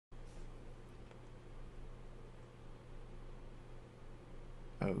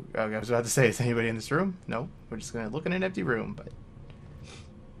Oh, I was about to say, is anybody in this room? No, we're just gonna look in an empty room, but...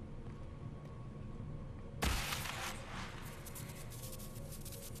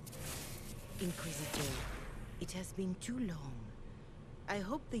 Inquisitor, it has been too long. I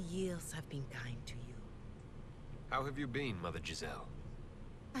hope the years have been kind to you. How have you been, Mother Giselle?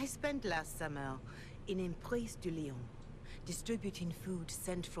 I spent last summer in Emprise de Lyon, distributing food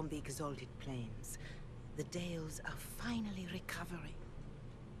sent from the exalted plains. The Dales are finally recovering.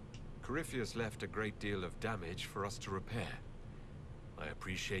 Corypheus left a great deal of damage for us to repair. I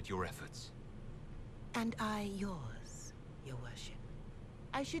appreciate your efforts. And I yours, your worship.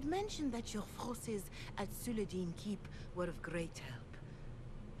 I should mention that your forces at Suladin Keep were of great help.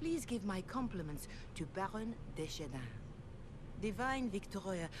 Please give my compliments to Baron de Chénin. Divine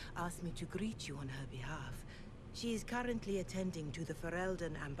Victoria asked me to greet you on her behalf. She is currently attending to the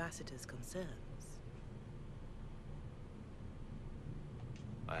Ferelden ambassador's concerns.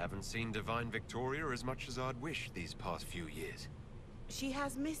 I haven't seen Divine Victoria as much as I'd wish these past few years. She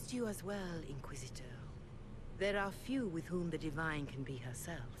has missed you as well, Inquisitor. There are few with whom the Divine can be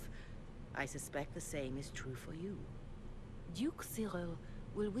herself. I suspect the same is true for you. Duke Cyril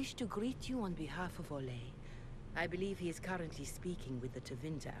will wish to greet you on behalf of Olay. I believe he is currently speaking with the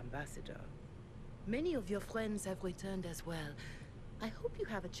Tevinter ambassador. Many of your friends have returned as well. I hope you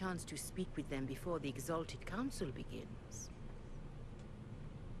have a chance to speak with them before the Exalted Council begins.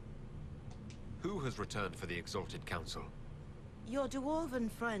 Who has returned for the Exalted Council? Your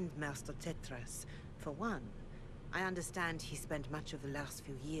dwarven friend, Master Tetras, for one. I understand he spent much of the last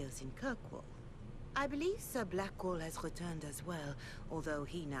few years in Kirkwall. I believe Sir Blackwall has returned as well, although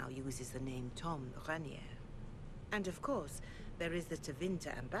he now uses the name Tom Ranier. And of course, there is the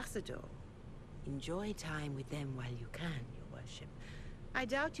Tevinter ambassador. Enjoy time with them while you can, your worship. I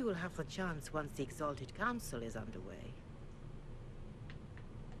doubt you will have the chance once the Exalted Council is underway.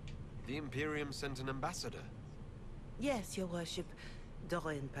 The Imperium sent an ambassador. Yes, your worship.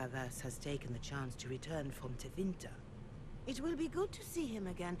 Dorian Pavas has taken the chance to return from Tevinter. It will be good to see him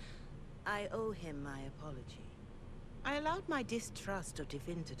again. I owe him my apology. I allowed my distrust of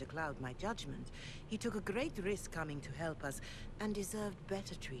Tevinter to cloud my judgment. He took a great risk coming to help us, and deserved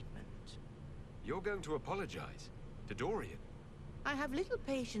better treatment. You're going to apologize? To Dorian? I have little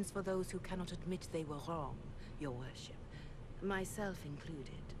patience for those who cannot admit they were wrong, your worship. Myself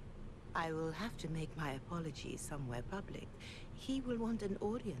included. I will have to make my apologies somewhere public. He will want an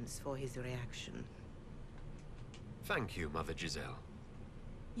audience for his reaction. Thank you, Mother Giselle.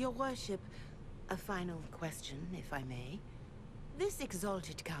 Your worship, a final question, if I may. This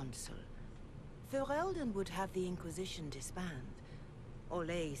Exalted Council, Ferelden would have the Inquisition disband.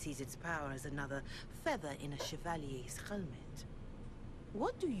 Olay sees its power as another feather in a chevalier's helmet.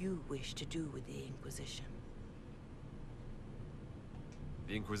 What do you wish to do with the Inquisition?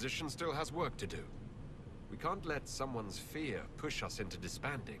 The Inquisition still has work to do. We can't let someone's fear push us into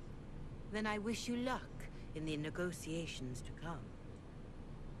disbanding. Then I wish you luck in the negotiations to come.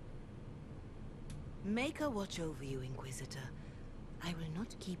 Make her watch over you, Inquisitor. I will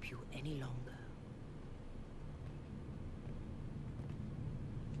not keep you any longer.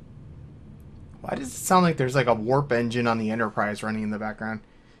 Why does it sound like there's like a warp engine on the Enterprise running in the background?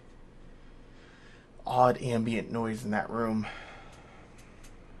 Odd ambient noise in that room.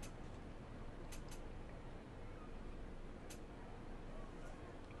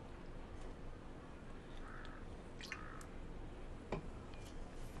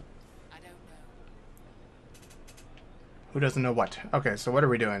 Who doesn't know what? Okay, so what are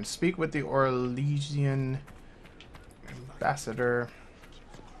we doing? Speak with the Orlesian ambassador.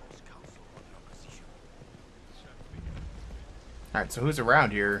 Alright, so who's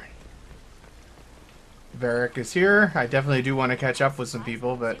around here? Varric is here. I definitely do want to catch up with some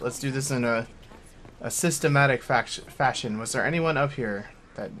people, but let's do this in a systematic fashion. Was there anyone up here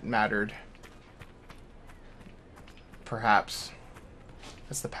that mattered? Perhaps.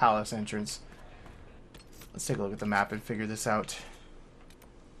 That's the palace entrance. Let's take a look at the map and figure this out.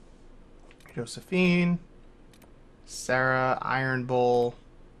 Josephine, Sarah, Iron Bull.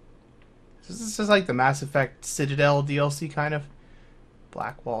 This is like the Mass Effect Citadel DLC kind of.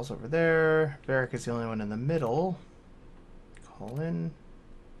 Black Wall's over there. Varric is the only one in the middle. Call in.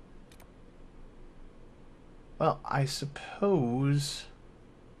 Well, I suppose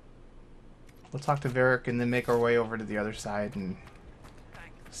we'll talk to Varric and then make our way over to the other side and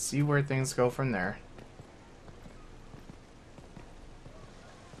see where things go from there.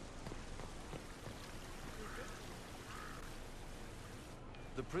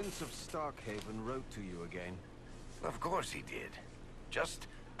 The Prince of Starkhaven wrote to you again. Of course he did. Just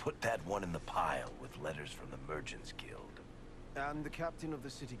put that one in the pile with letters from the Merchants Guild. And the captain of the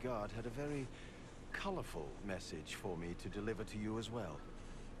city guard had a very colorful message for me to deliver to you as well.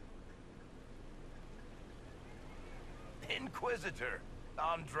 Inquisitor!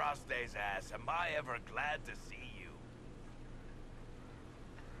 Andraste's ass, am I ever glad to see you?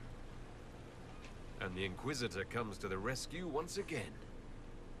 And the Inquisitor comes to the rescue once again.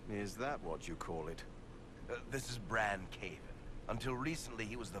 Is that what you call it? This is Bran Caven. Until recently,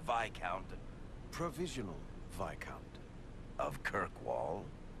 he was the Viscount Provisional Viscount. of Kirkwall.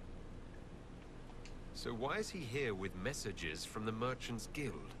 So why is he here with messages from the Merchants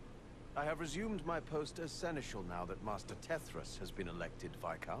Guild? I have resumed my post as seneschal now that Master Tethras has been elected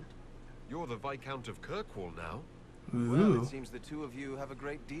Viscount. You're the Viscount of Kirkwall now. Ooh. Well, it seems the two of you have a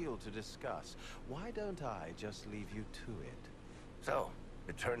great deal to discuss. Why don't I just leave you to it? So,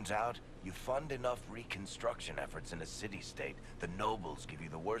 it turns out, you fund enough reconstruction efforts in a city-state, the nobles give you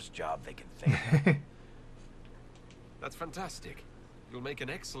the worst job they can think of. That's fantastic. You'll make an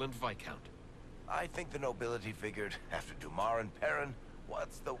excellent Viscount. I think the nobility figured, after Dumar and Perrin,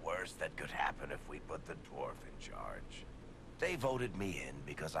 what's the worst that could happen if we put the dwarf in charge? They voted me in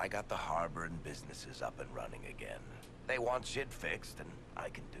because I got the harbor and businesses up and running again. They want shit fixed, and I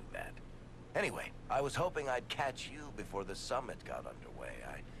can do that. Anyway, I was hoping I'd catch you before the summit got underway.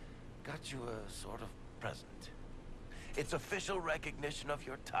 I got you a sort of present. It's official recognition of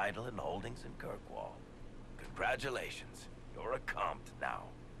your title and holdings in Kirkwall. Congratulations, you're a compt now.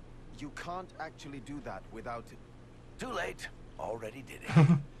 You can't actually do that without it. Too late, already did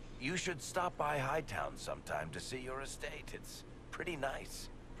it. You should stop by Hightown sometime to see your estate. It's pretty nice,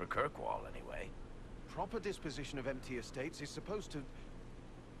 for Kirkwall anyway. Proper disposition of empty estates is supposed to...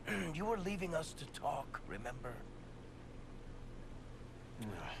 You were leaving us to talk, remember?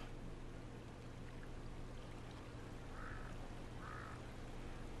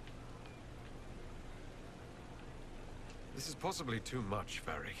 This is possibly too much,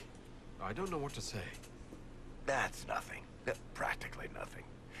 Varric. I don't know what to say. That's nothing. Practically nothing.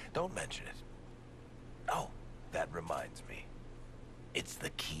 Don't mention it. Oh, that reminds me. It's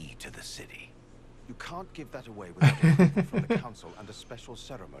the key to the city. You can't give that away without approval from the council and a special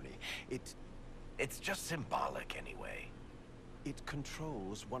ceremony. It's just symbolic anyway. It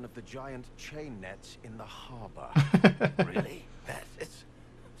controls one of the giant chain nets in the harbor. Really? That is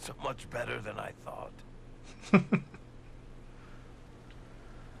so much better than I thought.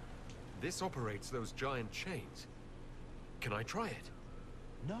 This operates those giant chains. Can I try it?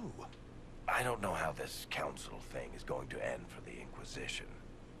 No. I don't know how this council thing is going to end for the Inquisition.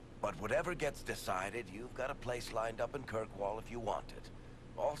 But whatever gets decided, you've got a place lined up in Kirkwall if you want it.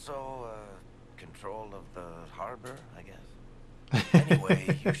 Also, control of the harbor, I guess.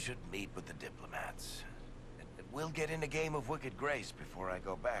 Anyway, you should meet with the diplomats. We'll get in a game of Wicked Grace before I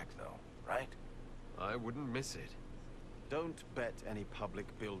go back, though, right? I wouldn't miss it. Don't bet any public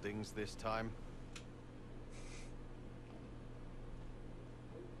buildings this time.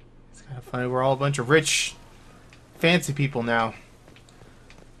 It's kind of funny. We're all a bunch of rich, fancy people now.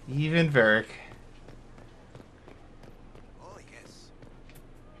 Even Varric. Oh, yes.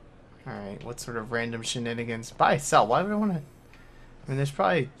 Alright, what sort of random shenanigans? Buy, sell. Why would I want to... I mean, there's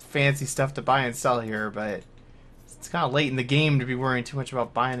probably fancy stuff to buy and sell here, but it's kind of late in the game to be worrying too much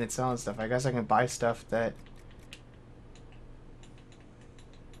about buying and selling stuff. I guess I can buy stuff that...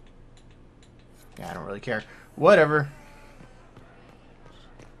 Yeah, I don't really care. Whatever.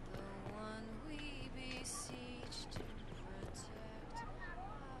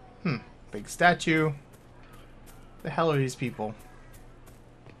 Big statue. The hell are these people?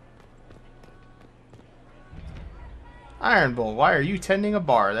 Iron Bull, why are you tending a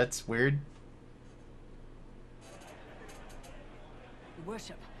bar? That's weird. Your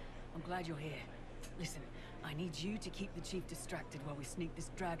worship, I'm glad you're here. Listen, I need you to keep the chief distracted while we sneak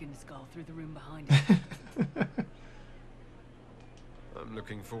this dragon skull through the room behind it. I'm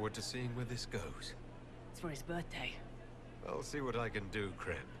looking forward to seeing where this goes. It's for his birthday. I'll see what I can do,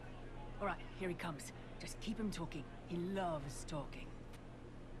 Krem. All right, here he comes. Just keep him talking. He loves talking.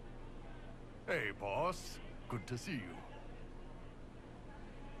 Hey, boss. Good to see you.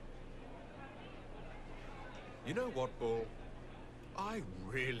 You know what, Bull? I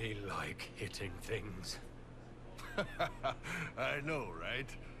really like hitting things. I know,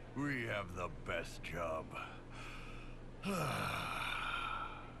 right? We have the best job.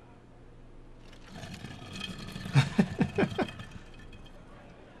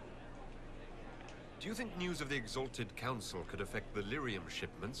 Do you think news of the Exalted Council could affect the lyrium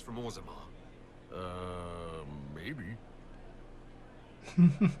shipments from Orzammar? Maybe.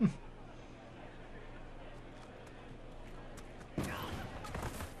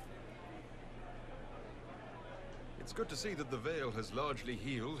 It's It's good to see that the veil has largely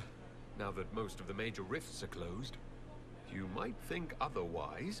healed, now that most of the major rifts are closed. You might think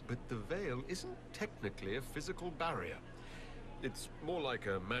otherwise, but the veil isn't technically a physical barrier. It's more like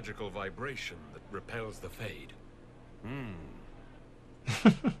a magical vibration that repels the Fade.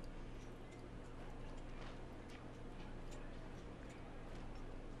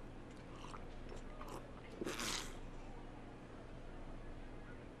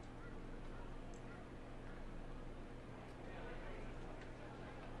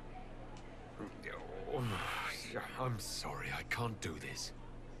 I'm sorry, I can't do this.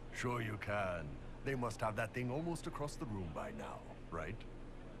 Sure you can. They must have that thing almost across the room by now, right?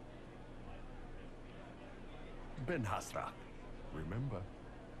 Ben Hasra, remember?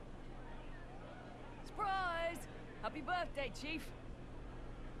 Surprise! Happy birthday, Chief.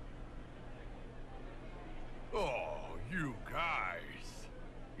 Oh, you guys.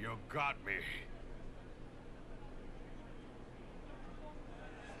 You got me.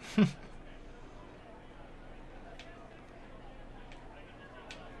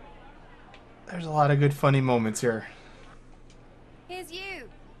 There's a lot of good funny moments here. Here's you,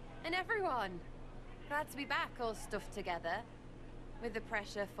 and everyone. Glad to be back, all stuffed together. With the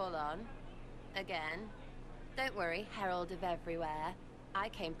pressure full on. Again. Don't worry, Herald of Everywhere. I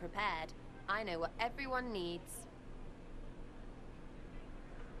came prepared. I know what everyone needs.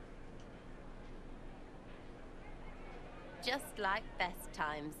 Just like best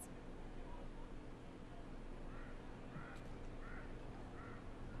times.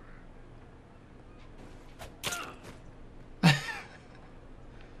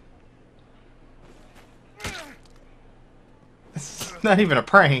 It's not even a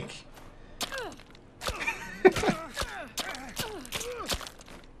prank.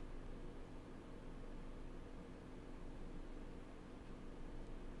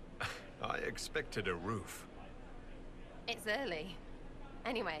 I expected a roof. It's early.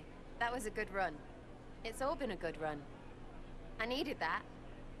 Anyway, that was a good run. It's all been a good run. I needed that.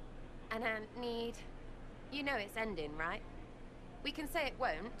 And I need... You know it's ending, right? We can say it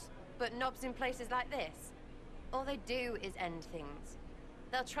won't, but knobs in places like this, all they do is end things.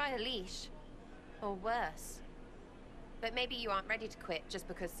 They'll try a leash. Or worse. But maybe you aren't ready to quit just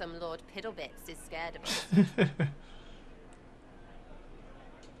because some Lord Piddlebits is scared of us.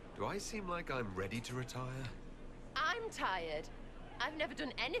 Do I seem like I'm ready to retire? I'm tired. I've never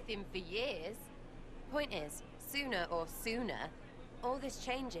done anything for years. Point is, sooner or sooner, all this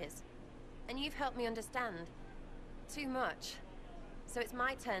changes. And you've helped me understand. Too much. So it's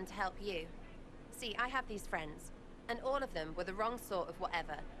my turn to help you. See, I have these friends, and all of them were the wrong sort of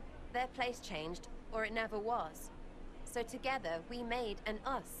whatever. Their place changed, or it never was. So together, we made an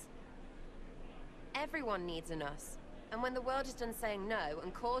us. Everyone needs an us. And when the world is done saying no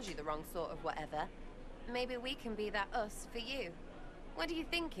and calls you the wrong sort of whatever, maybe we can be that us for you. What do you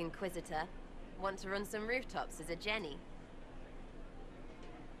think, Inquisitor? Want to run some rooftops as a Jenny?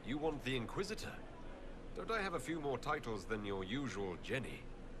 You want the Inquisitor? Don't I have a few more titles than your usual Jenny?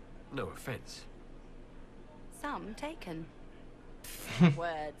 No offense. Some taken.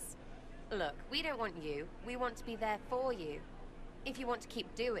 Words. Look, we don't want you. We want to be there for you. If you want to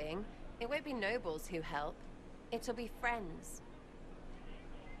keep doing, it won't be nobles who help. It'll be friends.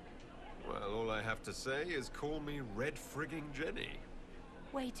 Well, all I have to say is call me Red Frigging Jenny.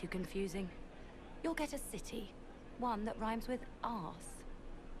 Way too confusing. You'll get a city. One that rhymes with arse.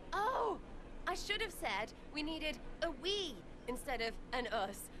 Oh! I should have said we needed a we instead of an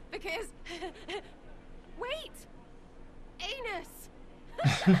us, because... Wait! Anus!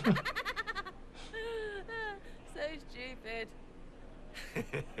 So stupid.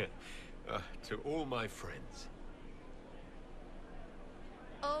 To all my friends.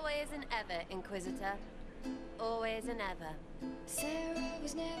 Always and ever, Inquisitor. Always and ever. Sarah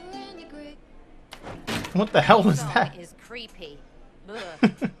was never in the group. What the hell was Song that? is creepy.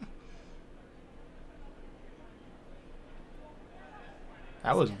 Ugh.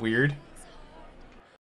 That was weird.